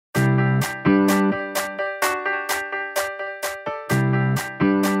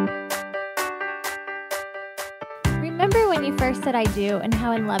first said I do and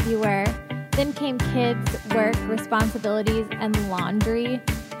how in love you were, then came kids, work, responsibilities, and laundry,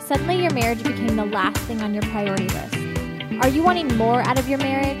 suddenly your marriage became the last thing on your priority list. Are you wanting more out of your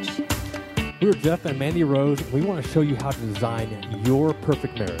marriage? We're Jeff and Mandy Rose, and we want to show you how to design your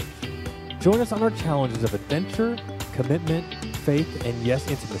perfect marriage. Join us on our challenges of adventure, commitment, faith, and yes,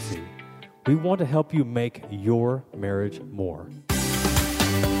 intimacy. We want to help you make your marriage more.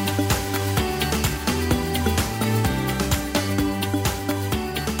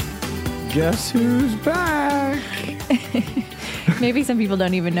 Guess who's back? Maybe some people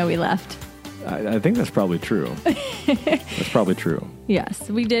don't even know we left. I think that's probably true. That's probably true. Yes,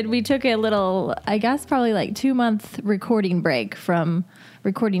 we did. We took a little, I guess, probably like 2-month recording break from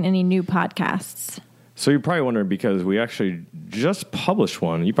recording any new podcasts. So you're probably wondering, because we actually just published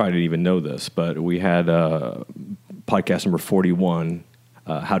one. You probably didn't even know this, but we had podcast number 41,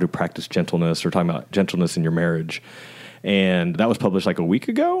 How to Practice Gentleness, or talking about gentleness in your marriage. And that was published like a week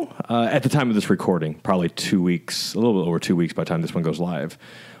ago at the time of this recording, probably 2 weeks, a little bit over 2 weeks by the time this one goes live.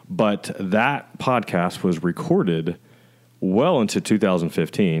 But that podcast was recorded well into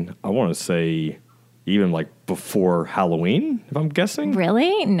 2015. I want to say even like before Halloween, if I'm guessing.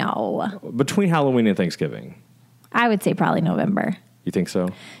 Really? No. Between Halloween and Thanksgiving. I would say probably November. You think so?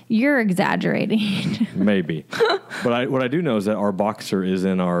 You're exaggerating. Maybe. But what I do know is that our boxer is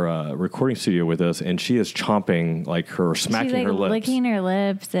in our recording studio with us, and she is chomping, like her, smacking She's like her lips. licking her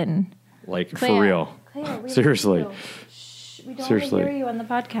lips and... Like, Claire, for real. Claire, Seriously. We don't Seriously. want to hear you on the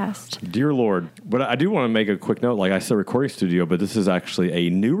podcast. Dear Lord. But I do want to make a quick note. Like I said, recording studio, but this is actually a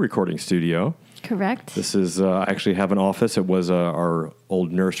new recording studio. Correct. This is, I actually have an office. It was our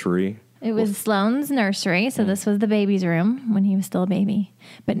old nursery. It was Sloan's nursery, so this was the baby's room when he was still a baby.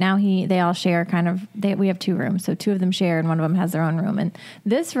 But now they all share we have 2 rooms, so 2 of them share and one of them has their own room. And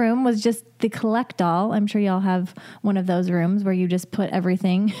this room was just the collect-all. I'm sure y'all have one of those rooms where you just put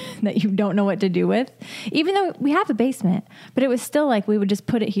everything that you don't know what to do with. Even though we have a basement, but it was still like we would just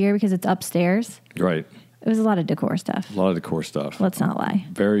put it here because it's upstairs. Right. It was a lot of decor stuff. A lot of decor stuff. Let's not lie.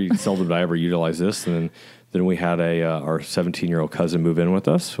 Very seldom did I ever utilize this. And then we had our 17-year-old cousin move in with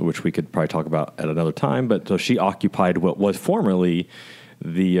us, which we could probably talk about at another time. But so she occupied what was formerly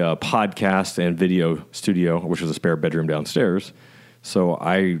the podcast and video studio, which was a spare bedroom downstairs. So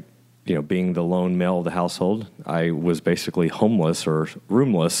I, being the lone male of the household, I was basically homeless or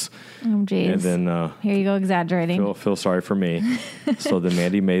roomless. Oh, geez. And then here you go exaggerating. Feel sorry for me. So then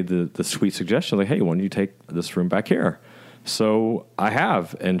Mandy made the sweet suggestion, like, hey, why don't you take this room back here? So I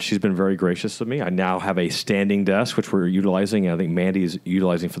have, and she's been very gracious with me. I now have a standing desk, which we're utilizing, and I think Mandy is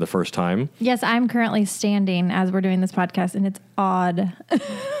utilizing for the first time. Yes, I'm currently standing as we're doing this podcast, and it's odd.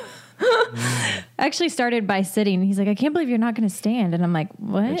 I actually started by sitting. He's like, I can't believe you're not going to stand. And I'm like,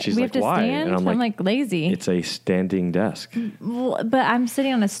 what? And she's we like, have to why? stand? And I'm like, lazy. It's a standing desk. Well, but I'm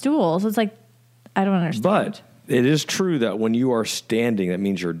sitting on a stool, so it's like, I don't understand. But it is true that when you are standing, that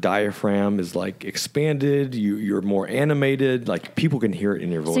means your diaphragm is like expanded. You're more animated. Like people can hear it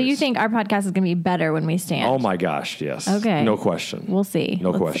in your voice. So you think our podcast is going to be better when we stand? Oh my gosh, yes. Okay. No question. We'll see.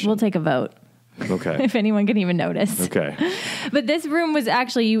 No question. We'll take a vote. Okay. If anyone can even notice. Okay. But this room was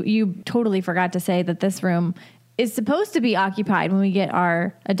actually, you totally forgot to say that this room is supposed to be occupied when we get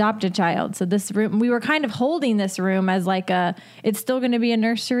our adopted child. So this room, we were kind of holding this room as like it's still going to be a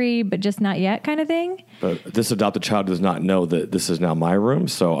nursery, but just not yet kind of thing. But this adopted child does not know that this is now my room,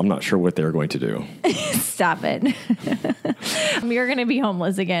 so I'm not sure what they're going to do. Stop it. You're going to be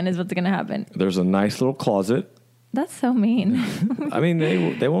homeless again is what's going to happen. There's a nice little closet. That's so mean. I mean,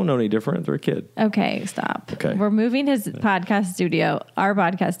 they won't know any different. They're a kid. Okay, stop. Okay. We're moving his podcast studio, our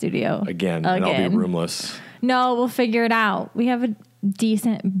podcast studio. Again. And I'll be roomless. No, we'll figure it out. We have a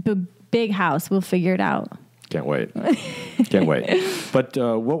decent, big house. We'll figure it out. Can't wait. Can't wait. But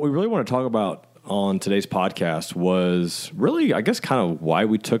what we really want to talk about on today's podcast was really, I guess, kind of why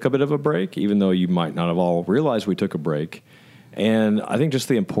we took a bit of a break, even though you might not have all realized we took a break. And I think just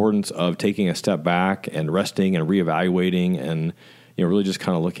the importance of taking a step back and resting and reevaluating and, really just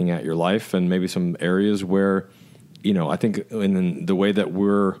kind of looking at your life and maybe some areas where, I think in the way that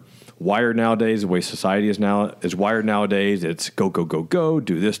we're wired nowadays, the way society is wired nowadays, it's go, go, go, go,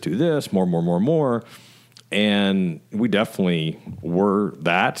 do this, more. And we definitely were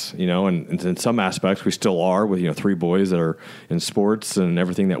that, and in some aspects we still are with, 3 boys that are in sports and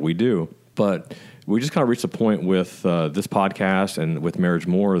everything that we do. But we just kind of reached a point with this podcast and with Marriage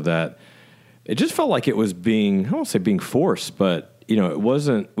More that it just felt like it was I won't say being forced, but,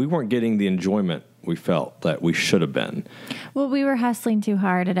 we weren't getting the enjoyment we felt that we should have been. Well, we were hustling too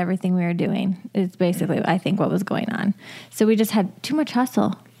hard at everything we were doing. It's basically, I think, what was going on. So we just had too much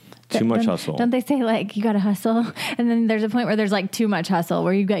hustle. Too much hustle. Don't they say like you got to hustle? And then there's a point where there's like too much hustle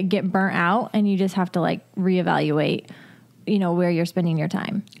where you get burnt out and you just have to like reevaluate, where you're spending your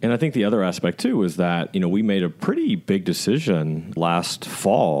time. And I think the other aspect too is that, we made a pretty big decision last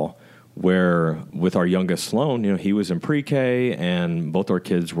fall where with our youngest Sloan, he was in pre-K and both our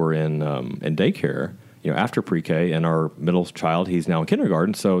kids were in daycare, after pre-K, and our middle child, he's now in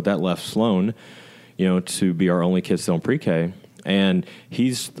kindergarten. So that left Sloan, to be our only kid still in pre-K. And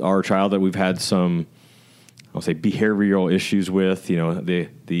he's our child that we've had some, I'll say, behavioral issues with,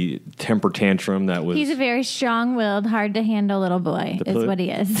 the temper tantrum that was... He's a very strong-willed, hard-to-handle little boy, is what he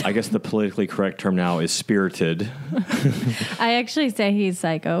is. I guess the politically correct term now is spirited. I actually say he's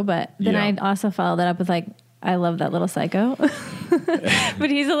psycho, but then I also follow that up with like, I love that little psycho. But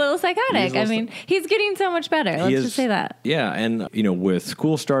he's a little psychotic. He's getting so much better. Let's just say that. Yeah, and, with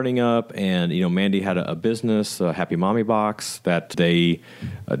school starting up and, Mandy had a business, Happy Mommy Box, that they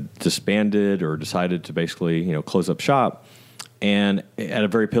disbanded or decided to basically, close up shop. And at a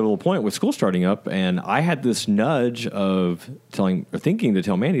very pivotal point with school starting up, and I had this nudge of thinking to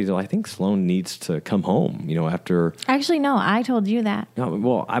tell Mandy, I think Sloan needs to come home, after... Actually, no, I told you that. No,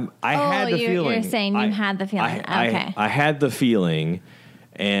 well, I had the feeling. You're saying you had the feeling. Okay. I had the feeling,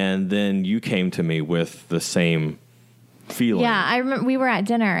 and then you came to me with the same feeling. Yeah, I remember we were at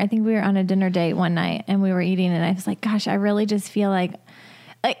dinner. I think we were on a dinner date one night, and we were eating, and I was like, gosh, I really just feel like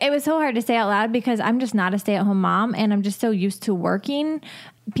it was so hard to say out loud because I'm just not a stay-at-home mom, and I'm just so used to working.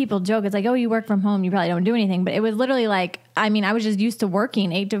 People joke, it's like, oh, you work from home, you probably don't do anything. But it was literally like, I was just used to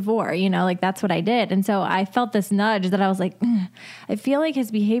working 8 to 4, like that's what I did. And so I felt this nudge that I was like, I feel like his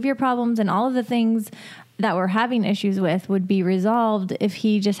behavior problems and all of the things that we're having issues with would be resolved if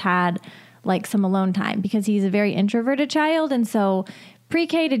he just had like some alone time, because he's a very introverted child. And so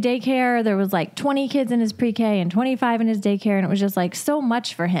pre-K to daycare, there was like 20 kids in his pre-K and 25 in his daycare, and it was just like so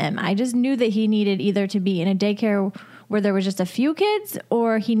much for him. I just knew that he needed either to be in a daycare where there was just a few kids,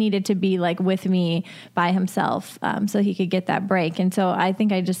 or he needed to be like with me by himself, so he could get that break. And so I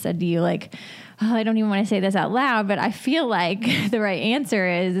think I just said to you, like, oh, I don't even want to say this out loud, but I feel like the right answer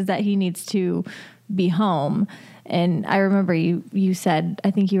is that he needs to be home. And I remember you said,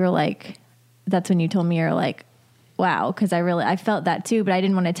 I think you were like, that's when you told me, you're like, wow, because I felt that too, but I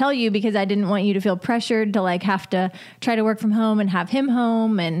didn't want to tell you because I didn't want you to feel pressured to like have to try to work from home and have him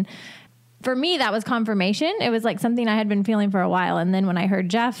home. And for me, that was confirmation. It was like something I had been feeling for a while. And then when I heard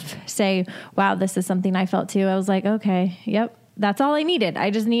Jeff say, wow, this is something I felt too, I was like, okay, yep, that's all I needed. I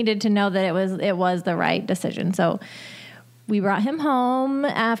just needed to know that it was the right decision. So we brought him home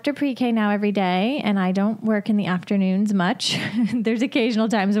after pre-K now every day, and I don't work in the afternoons much. There's occasional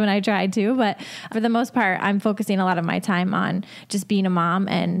times when I try to, but for the most part, I'm focusing a lot of my time on just being a mom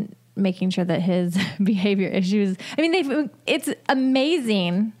and making sure that his behavior issues, it's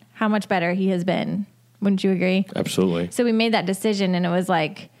amazing how much better he has been. Wouldn't you agree? Absolutely. So we made that decision, and it was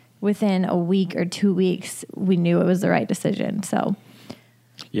like within a week or 2 weeks, we knew it was the right decision. So,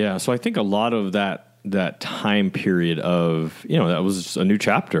 yeah. So I think a lot of that time period of, that was a new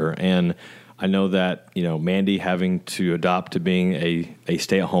chapter. And I know that, Mandy having to adopt to being a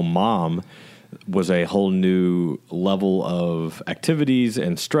stay-at-home mom was a whole new level of activities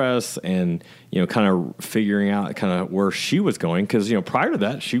and stress and, kind of figuring out kind of where she was going. Because, prior to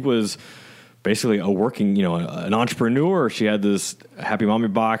that, she was basically a working, an entrepreneur. She had this Happy Mommy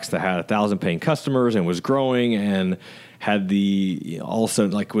Box that had 1,000 paying customers and was growing and had also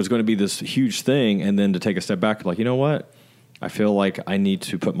like was going to be this huge thing. And then to take a step back, like, you know what? I feel like I need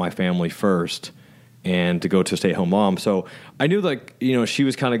to put my family first and to go to a stay-at-home mom. So I knew like, she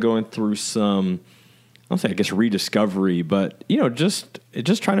was kind of going through some, I guess rediscovery, but, just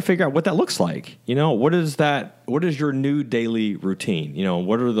trying to figure out what that looks like. What is your new daily routine?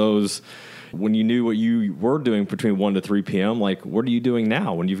 What are those, when you knew what you were doing between 1 to 3 p.m., like, what are you doing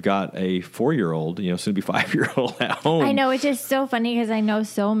now when you've got a 4-year-old, soon to be 5-year-old at home? I know, it's just so funny because I know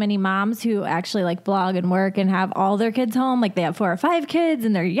so many moms who actually like blog and work and have all their kids home. Like they have 4 or 5 kids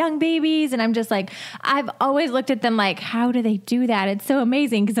and they're young babies. And I'm just like, I've always looked at them like, how do they do that? It's so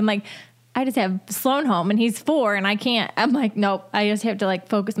amazing. Because I'm like, I just have Sloan home and he's 4 and I'm like, nope, I just have to like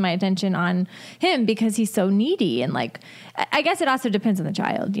focus my attention on him because he's so needy. And like, I guess it also depends on the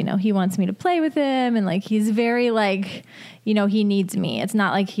child. He wants me to play with him and like, he's very like, he needs me. It's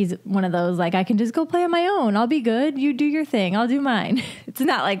not like he's one of those, like, I can just go play on my own. I'll be good. You do your thing. I'll do mine. It's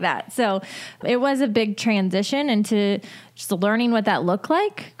not like that. So it was a big transition into just learning what that looked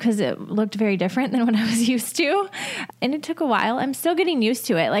like because it looked very different than what I was used to. And it took a while. I'm still getting used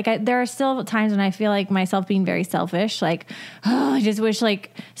to it. Like there are still times when I feel like myself being very selfish. Like, oh, I just wish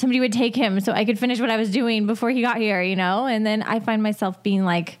like somebody would take him so I could finish what I was doing before he got here, And then I find myself being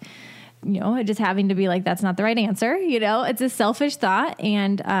like, just having to be like, that's not the right answer. It's a selfish thought.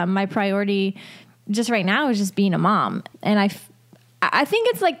 And my priority just right now is just being a mom. And I think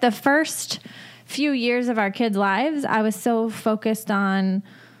it's like the first few years of our kids' lives, I was so focused on,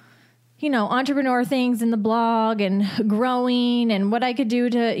 entrepreneur things in the blog and growing and what I could do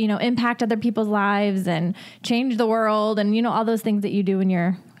to, impact other people's lives and change the world and, all those things that you do when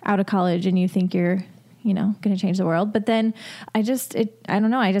you're out of college and you think you're, going to change the world. But then I don't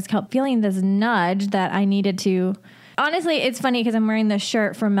know. I just kept feeling this nudge that I needed to. Honestly, it's funny because I'm wearing this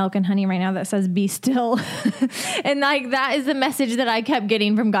shirt from Milk and Honey right now that says be still. And like, that is the message that I kept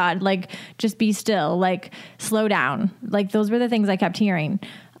getting from God. Like, just be still, like slow down. Like those were the things I kept hearing.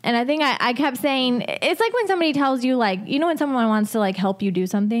 And I think I kept saying, it's like when somebody tells you, like, when someone wants to like help you do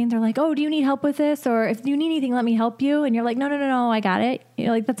something, they're like, oh, do you need help with this? Or if you need anything, let me help you. And you're like, no, I got it.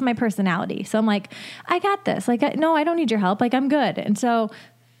 Like, that's my personality. So I'm like, I got this. Like, no, I don't need your help. Like, I'm good. And so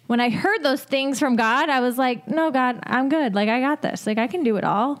when I heard those things from God, I was like, no, God, I'm good. Like, I got this. Like, I can do it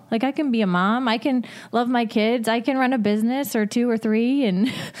all. Like, I can be a mom. I can love my kids. I can run a business or 2 or 3.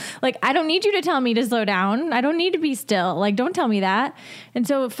 And like, I don't need you to tell me to slow down. I don't need to be still. Like, don't tell me that. And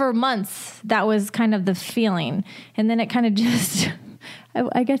so for months, that was kind of the feeling. And then it kind of just,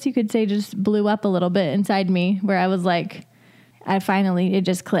 I guess you could say, just blew up a little bit inside me, where I was like, it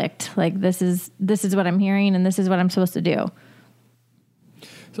just clicked. Like, this is what I'm hearing, and this is what I'm supposed to do.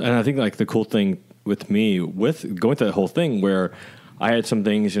 And I think like the cool thing with me, with going through that whole thing, where I had some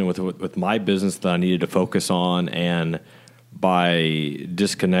things, with my business that I needed to focus on, and by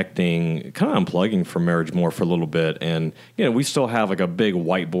disconnecting, kind of unplugging from marriage more for a little bit. And, we still have like a big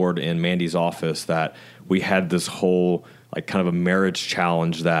whiteboard in Mandy's office that we had this whole like kind of a marriage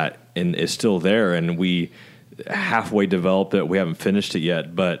challenge that is still there. And we halfway developed it. We haven't finished it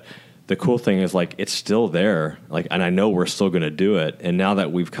yet, but the cool thing is like, it's still there. Like, and I know we're still going to do it. And now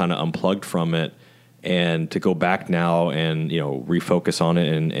that we've kind of unplugged from it, and to go back now and, refocus on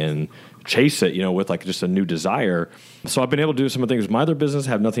it and chase it, with like just a new desire. So I've been able to do some of the things with my other business,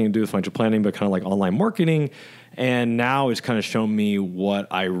 have nothing to do with financial planning, but kind of like online marketing. And now it's kind of shown me what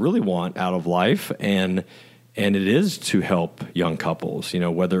I really want out of life. And it is to help young couples,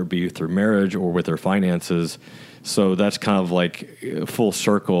 whether it be through marriage or with their finances. So that's kind of like full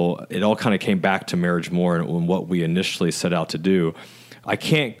circle. It all kind of came back to marriage more and what we initially set out to do. I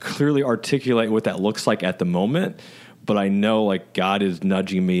can't clearly articulate what that looks like at the moment, but I know like God is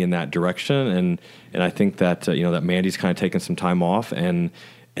nudging me in that direction. And I think that, that Mandy's kind of taken some time off and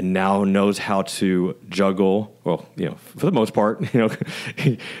now knows how to juggle. Well, for the most part,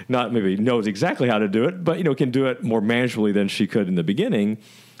 not maybe knows exactly how to do it, but, can do it more manageably than she could in the beginning.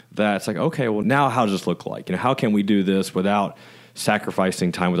 That's like, okay, well, now how does this look like? How can we do this without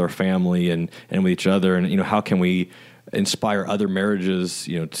sacrificing time with our family and with each other? And, how can we inspire other marriages,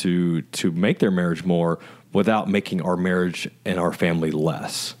 to make their marriage more without making our marriage and our family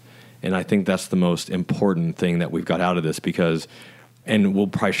less? And I think that's the most important thing that we've got out of this, because, and we'll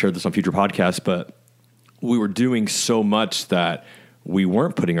probably share this on future podcasts, but we were doing so much that we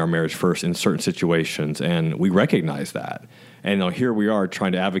weren't putting our marriage first in certain situations, and we recognize that. And here we are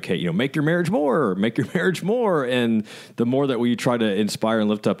trying to advocate, make your marriage more. And the more that we try to inspire and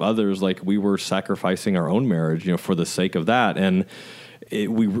lift up others, like we were sacrificing our own marriage, for the sake of that. And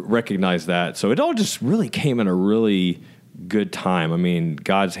we recognize that. So it all just really came in a really good time. I mean,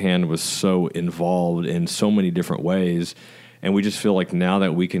 God's hand was so involved in so many different ways. And we just feel like now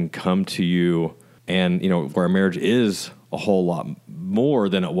that we can come to you and, where our marriage is a whole lot more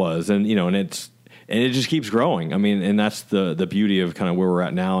than it was. And, and it just keeps growing. I mean, and that's the beauty of kind of where we're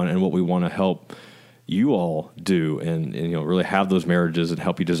at now and what we want to help you all do and really have those marriages and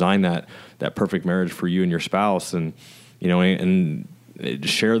help you design that perfect marriage for you and your spouse and, and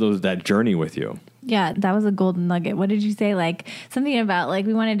share that journey with you. Yeah, that was a golden nugget. What did you say? Like something about like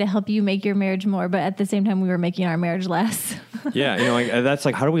we wanted to help you make your marriage more, but at the same time we were making our marriage less. Yeah, that's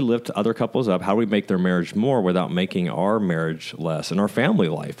like, how do we lift other couples up? How do we make their marriage more without making our marriage less and our family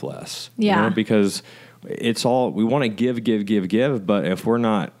life less? Yeah. Because it's all, we want to give, but if we're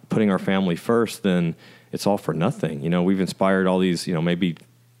not putting our family first, then it's all for nothing. We've inspired all these, maybe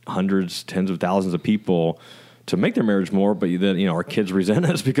hundreds, tens of thousands of people to make their marriage more, but then, our kids resent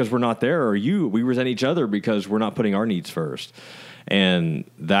us because we're not there, or we resent each other because we're not putting our needs first. And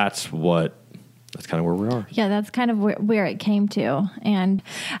that's kind of where we are. Yeah, that's kind of where it came to. And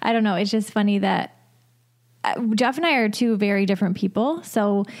I don't know, it's just funny that Jeff and I are two very different people.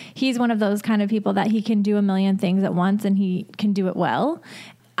 So he's one of those kind of people that he can do a million things at once and he can do it well.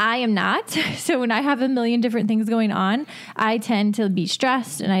 I am not. So when I have a million different things going on, I tend to be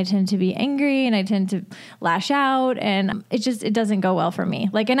stressed and I tend to be angry and I tend to lash out, and it doesn't go well for me.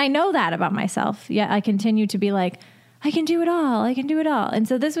 Like, and I know that about myself. Yet I continue to be like, I can do it all. I can do it all. And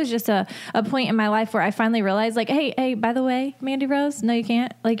so this was just a point in my life where I finally realized, like, hey, by the way, Mandy Rose, no, you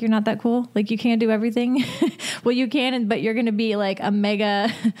can't. Like, you're not that cool. Like, you can't do everything. Well, you can, but you're going to be like a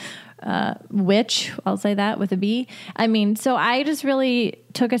mega witch. I'll say that with a B. I mean, so I just really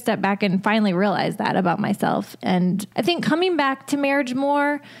took a step back and finally realized that about myself. And I think coming back to marriage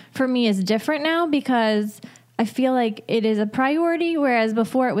more for me is different now because I feel like it is a priority, whereas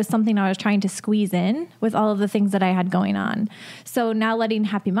before it was something I was trying to squeeze in with all of the things that I had going on. So now letting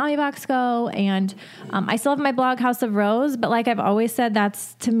Happy Mommy Box go, and I still have my blog, House of Rose, but like I've always said,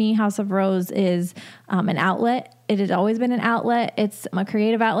 that's, to me, House of Rose is an outlet. It has always been an outlet. It's a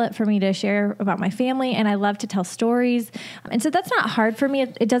creative outlet for me to share about my family, and I love to tell stories. And so that's not hard for me.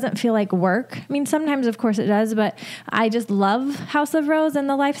 It doesn't feel like work. I mean, sometimes, of course, it does, but I just love House of Rose and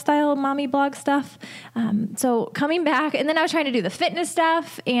the lifestyle mommy blog stuff. So coming back, and then I was trying to do the fitness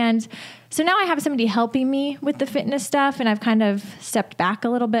stuff, and so now I have somebody helping me with the fitness stuff, and I've kind of stepped back a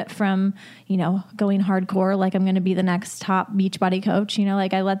little bit from, going hardcore, like I'm going to be the next top Beachbody coach,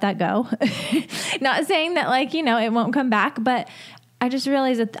 like I let that go. Not saying that it won't come back, but I just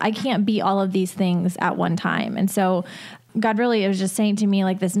realized that I can't be all of these things at one time. And so God really was just saying to me,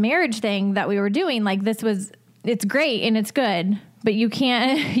 like, this marriage thing that we were doing, like, it's great and it's good, but you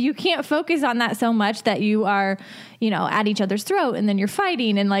can't focus on that so much that you are, at each other's throat, and then you're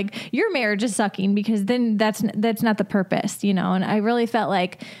fighting, and like your marriage is sucking, because then that's not the purpose, And I really felt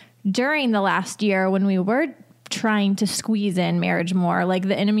like during the last year when we were trying to squeeze in marriage more, like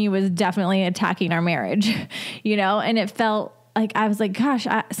the enemy was definitely attacking our marriage, and it felt like, I was like, gosh,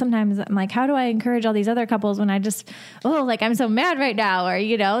 sometimes I'm like, how do I encourage all these other couples when I just, I'm so mad right now?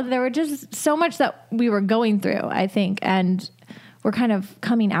 Or, there were just so much that we were going through, I think. And we're kind of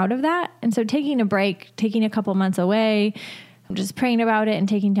coming out of that. And so taking a break, taking a couple months away, just praying about it and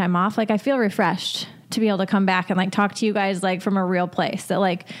taking time off, like I feel refreshed to be able to come back and like talk to you guys like from a real place. So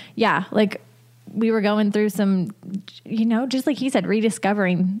like, yeah, like we were going through some, just like he said,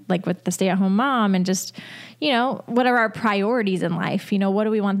 rediscovering like with the stay-at-home mom and just, what are our priorities in life? What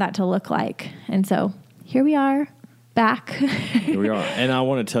do we want that to look like? And so here we are back. Here we are. And I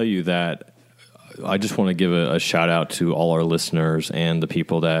want to tell you that I just want to give a shout out to all our listeners and the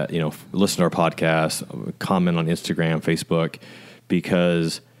people that, listen to our podcast, comment on Instagram, Facebook,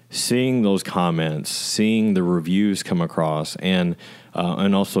 because seeing those comments, seeing the reviews come across, and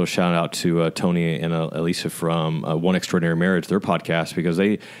also shout out to Tony and Elisa from One Extraordinary Marriage, their podcast, because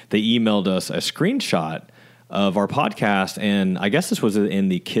they emailed us a screenshot of our podcast, and I guess this was in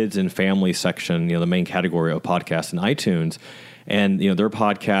the kids and family section, the main category of podcasts in iTunes, and their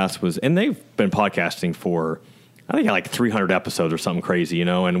podcast was, and they've been podcasting for, I think, like 300 episodes or something crazy,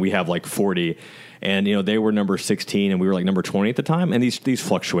 and we have like 40. And, they were number 16 and we were like number 20 at the time. And these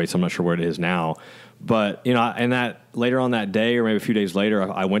fluctuate, so I'm not sure where it is now. But, and that later on that day, or maybe a few days later,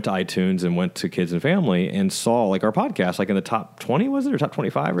 I went to iTunes and went to Kids and Family and saw like our podcast, like in the top 20, was it? Or top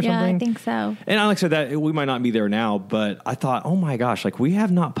 25 or something? Yeah, I think so. And like I said, that we might not be there now, but I thought, oh my gosh, like we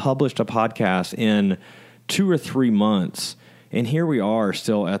have not published a podcast in 2 or 3 months. And here we are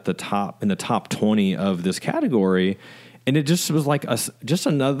still at the top, in the top 20 of this category. And it just was like just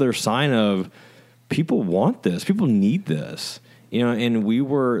another sign of, people want this. People need this, and we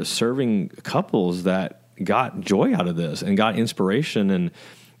were serving couples that got joy out of this and got inspiration.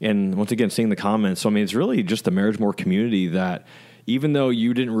 And once again, seeing the comments. So, I mean, it's really just the Marriage More community that even though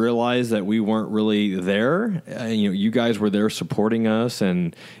you didn't realize that we weren't really there, you guys were there supporting us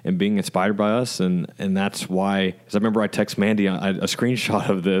and being inspired by us. And that's why, because I remember I text Mandy a screenshot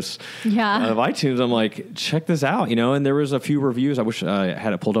of this of iTunes. I'm like, check this out, and there was a few reviews. I wish I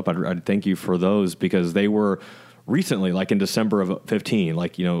had it pulled up. I'd thank you for those, because they were recently, like in December of 15,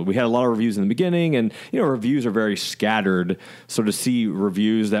 like, we had a lot of reviews in the beginning, and, reviews are very scattered. So to see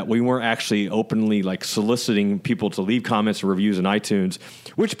reviews that we weren't actually openly like soliciting people to leave comments or reviews in iTunes,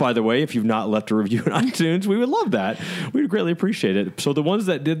 which, by the way, if you've not left a review in iTunes, we would love that. We would greatly appreciate it. So the ones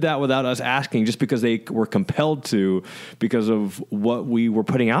that did that without us asking, just because they were compelled to, because of what we were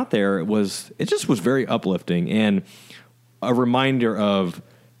putting out there, it just was very uplifting and a reminder of,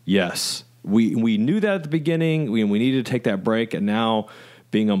 yes, we knew that at the beginning. We needed to take that break, and now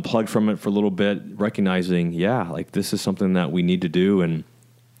being unplugged from it for a little bit, recognizing, like this is something that we need to do. And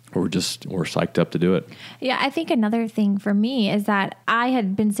we're psyched up to do it. Yeah, I think another thing for me is that I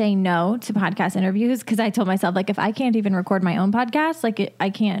had been saying no to podcast interviews because I told myself, like, if I can't even record my own podcast, like I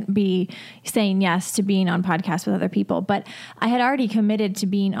can't be saying yes to being on podcasts with other people. But I had already committed to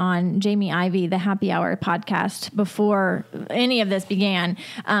being on Jamie Ivey, the Happy Hour podcast, before any of this began.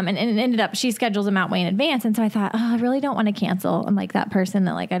 And it ended up, she schedules them out way in advance. And so I thought, I really don't want to cancel. I'm like that person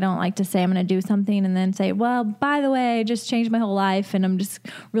that, like, I don't like to say I'm going to do something and then say, well, by the way, I just changed my whole life and I'm just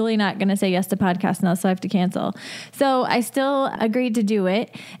really not going to say yes to podcasts now, so I have to cancel. So I still agreed to do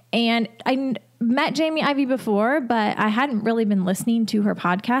it. And I met Jamie Ivey before, but I hadn't really been listening to her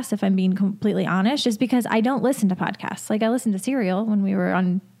podcast, if I'm being completely honest, just because I don't listen to podcasts. Like, I listened to Serial when we were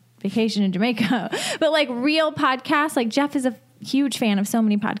on vacation in Jamaica, but like real podcasts, like Jeff is a huge fan of so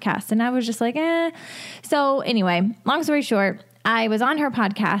many podcasts. And I was just like, So anyway, long story short, I was on her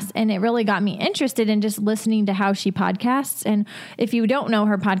podcast and it really got me interested in just listening to how she podcasts. And if you don't know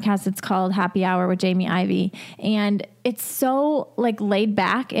her podcast, it's called Happy Hour with Jamie Ivey. And it's so like laid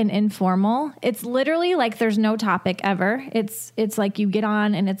back and informal. It's literally like there's no topic ever. It's like you get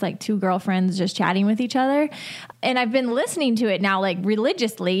on and it's like two girlfriends just chatting with each other. And I've been listening to it now like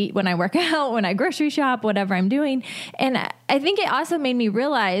religiously when I work out, when I grocery shop, whatever I'm doing. And I think it also made me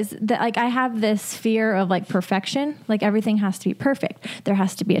realize that like I have this fear of like perfection. Like everything has to be perfect. There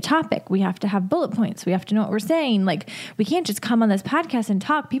has to be a topic. We have to have bullet points. We have to know what we're saying. Like we can't just come on this podcast and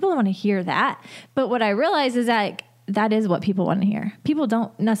talk. People don't want to hear that. But what I realize is that is what people want to hear. People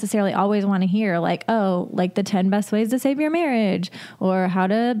don't necessarily always want to hear like, oh, like the 10 best ways to save your marriage or how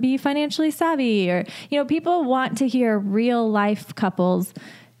to be financially savvy, or, people want to hear real life couples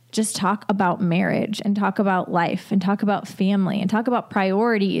just talk about marriage and talk about life and talk about family and talk about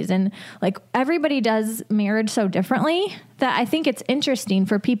priorities. And like everybody does marriage so differently that I think it's interesting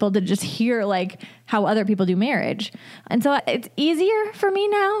for people to just hear like how other people do marriage. And so it's easier for me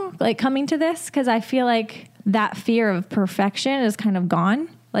now, like coming to this, because I feel like that fear of perfection is kind of gone.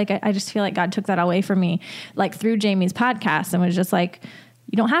 Like, I just feel like God took that away from me, like through Jamie's podcast, and was just like,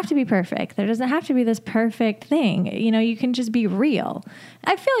 you don't have to be perfect. There doesn't have to be this perfect thing. You can just be real.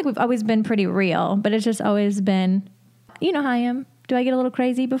 I feel like we've always been pretty real, but it's just always been, you know how I am. Do I get a little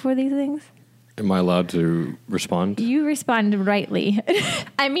crazy before these things? Am I allowed to respond? You respond rightly.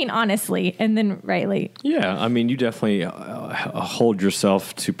 I mean, honestly, and then rightly. Yeah. I mean, you definitely hold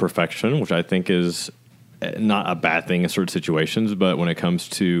yourself to perfection, which I think is not a bad thing in certain situations, but when it comes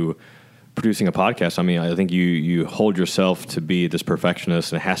to producing a podcast, I mean, I think you hold yourself to be this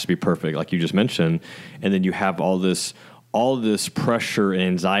perfectionist and it has to be perfect, like you just mentioned, and then you have all this pressure and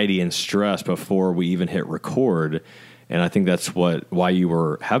anxiety and stress before we even hit record. And I think that's why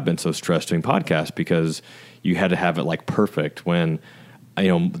you have been so stressed doing podcasts, because you had to have it like perfect. When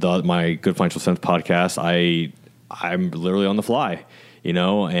my Good Financial Sense podcast, I'm literally on the fly.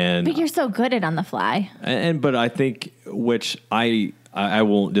 And but you're so good at on the fly. But I think, which I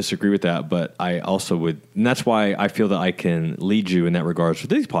won't disagree with that, but I also would, and that's why I feel that I can lead you in that regards for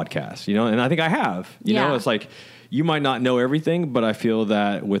these podcasts, and I think I have, it's like, you might not know everything, but I feel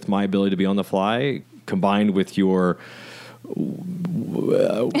that with my ability to be on the fly combined with your,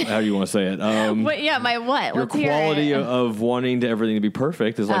 how do you want to say it? My what? Your quality of wanting everything to be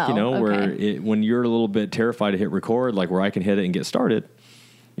perfect is like, where when you're a little bit terrified to hit record, like where I can hit it and get started.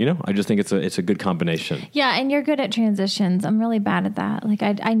 I just think it's a good combination. Yeah, and you're good at transitions. I'm really bad at that. Like,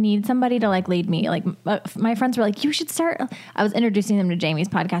 I need somebody to like lead me. Like, my friends were like, you should start. I was introducing them to Jamie's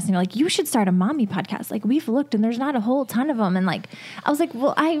podcast, and they're like, you should start a mommy podcast. Like, we've looked, and there's not a whole ton of them. And like, I was like,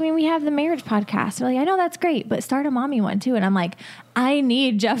 well, we have the marriage podcast. They're like, I know that's great, but start a mommy one too. And I'm like, I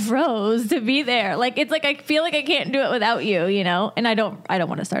need Jeff Rose to be there. Like, it's like I feel like I can't do it without you, And I don't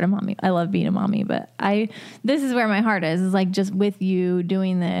want to start a mommy. I love being a mommy, but this is where my heart is like just with you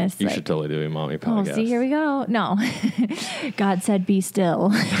doing this. You should totally do a mommy podcast. Oh, see, here we go. No, God said, be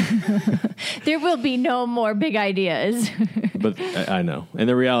still. There will be no more big ideas. But I know. And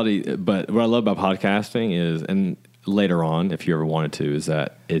the reality, but what I love about podcasting is, and later on, if you ever wanted to, is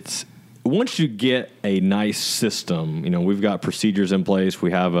that it's, once you get a nice system, we've got procedures in place. We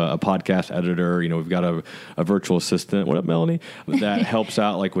have a podcast editor. We've got a virtual assistant. What up, Melanie? That helps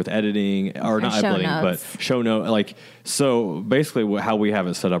out like with editing, or not editing, but show note. Like, so basically how we have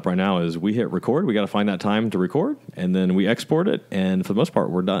it set up right now is we hit record. We got to find that time to record, and then we export it. And for the most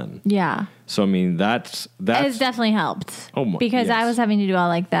part, we're done. Yeah. So, I mean, that's it's definitely helped. Oh my, because yes. I was having to do all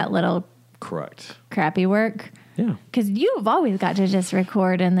like that little correct crappy work. Yeah. Because you've always got to just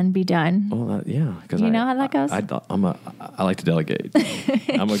record and then be done. Well, yeah. Because you know how that goes? I like to delegate.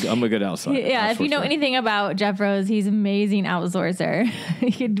 I'm a good outsider. Yeah, if you know anything about Jeff Rose, he's an amazing outsourcer.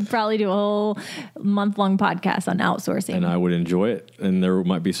 He could probably do a whole month-long podcast on outsourcing. And I would enjoy it. And there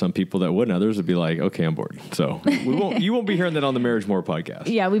might be some people that wouldn't. Others would be like, okay, I'm bored. So you won't be hearing that on the Marriage More podcast.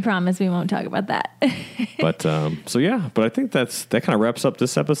 Yeah, we promise we won't talk about that. But but I think that kind of wraps up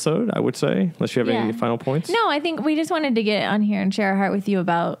this episode, I would say, unless you have any final points. No, I think we just wanted to get on here and share our heart with you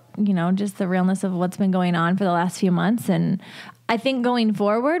about, just the realness of what's been going on for the last few months. And I think going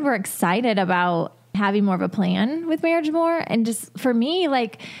forward, we're excited about having more of a plan with Marriage More. And just for me,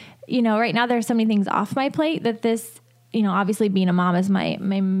 right now there's so many things off my plate that this, obviously being a mom is my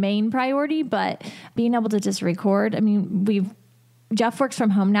main priority, but being able to just record, Jeff works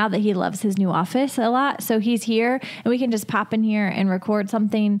from home now that he loves his new office a lot. So he's here and we can just pop in here and record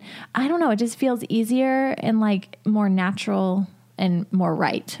something. I don't know. It just feels easier and more natural and more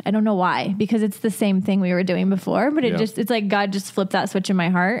right. I don't know why, because it's the same thing we were doing before, but it's like God just flipped that switch in my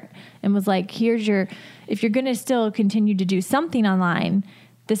heart and was like, if you're going to still continue to do something online,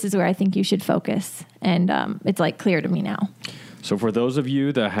 this is where I think you should focus. And it's clear to me now. So for those of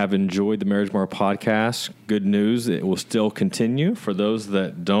you that have enjoyed the Marriage More podcast, good news, it will still continue. For those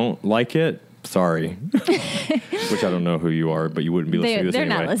that don't like it, sorry. Which I don't know who you are, but you wouldn't be listening to this anyway.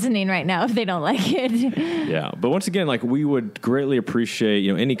 They're not listening right now if they don't like it. Yeah. But once again, we would greatly appreciate,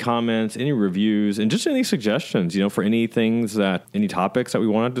 any comments, any reviews, and just any suggestions, for any topics that we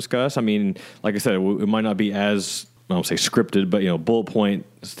want to discuss. Like I said, it might not be as, I don't say scripted, but bullet point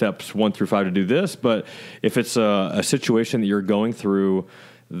steps 1 through 5 to do this. But if it's a situation that you're going through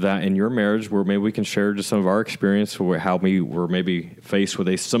that in your marriage, where maybe we can share just some of our experience, or how we were maybe faced with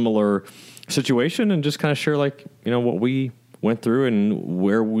a similar situation, and just kind of share what we went through and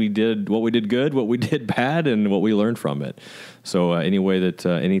what we did good, what we did bad, and what we learned from it. So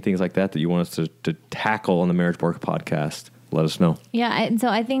any things like that you want us to tackle on the Marriage More podcast, let us know. Yeah, and so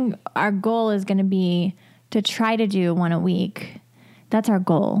I think our goal is going to be to try to do one a week. That's our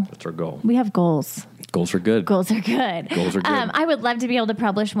goal. That's our goal. We have goals. Goals are good. Goals are good. Goals are good. I would love to be able to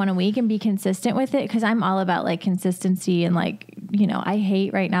publish one a week and be consistent with it, because I'm all about consistency and I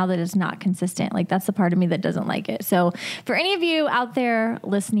hate right now that it's not consistent. That's the part of me that doesn't like it. So for any of you out there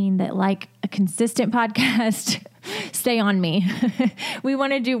listening that like a consistent podcast, stay on me. We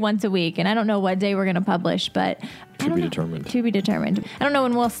want to do once a week, and I don't know what day we're going to publish, but to be determined. To be determined. I don't know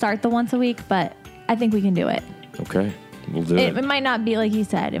when we'll start the once a week, but I think we can do it. Okay. We'll do it. It might not be like you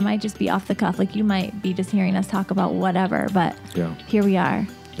said. It might just be off the cuff. You might be just hearing us talk about whatever, but here we are.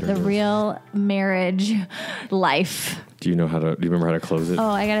 The real marriage life. Do you remember how to close it? Oh,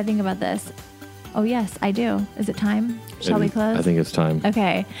 I got to think about this. Oh, yes, I do. Is it time? Shall we close? I think it's time.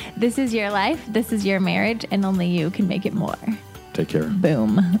 Okay. This is your life. This is your marriage, and only you can make it more. Take care.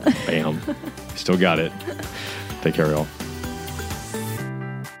 Boom. Bam. Still got it. Take care, y'all.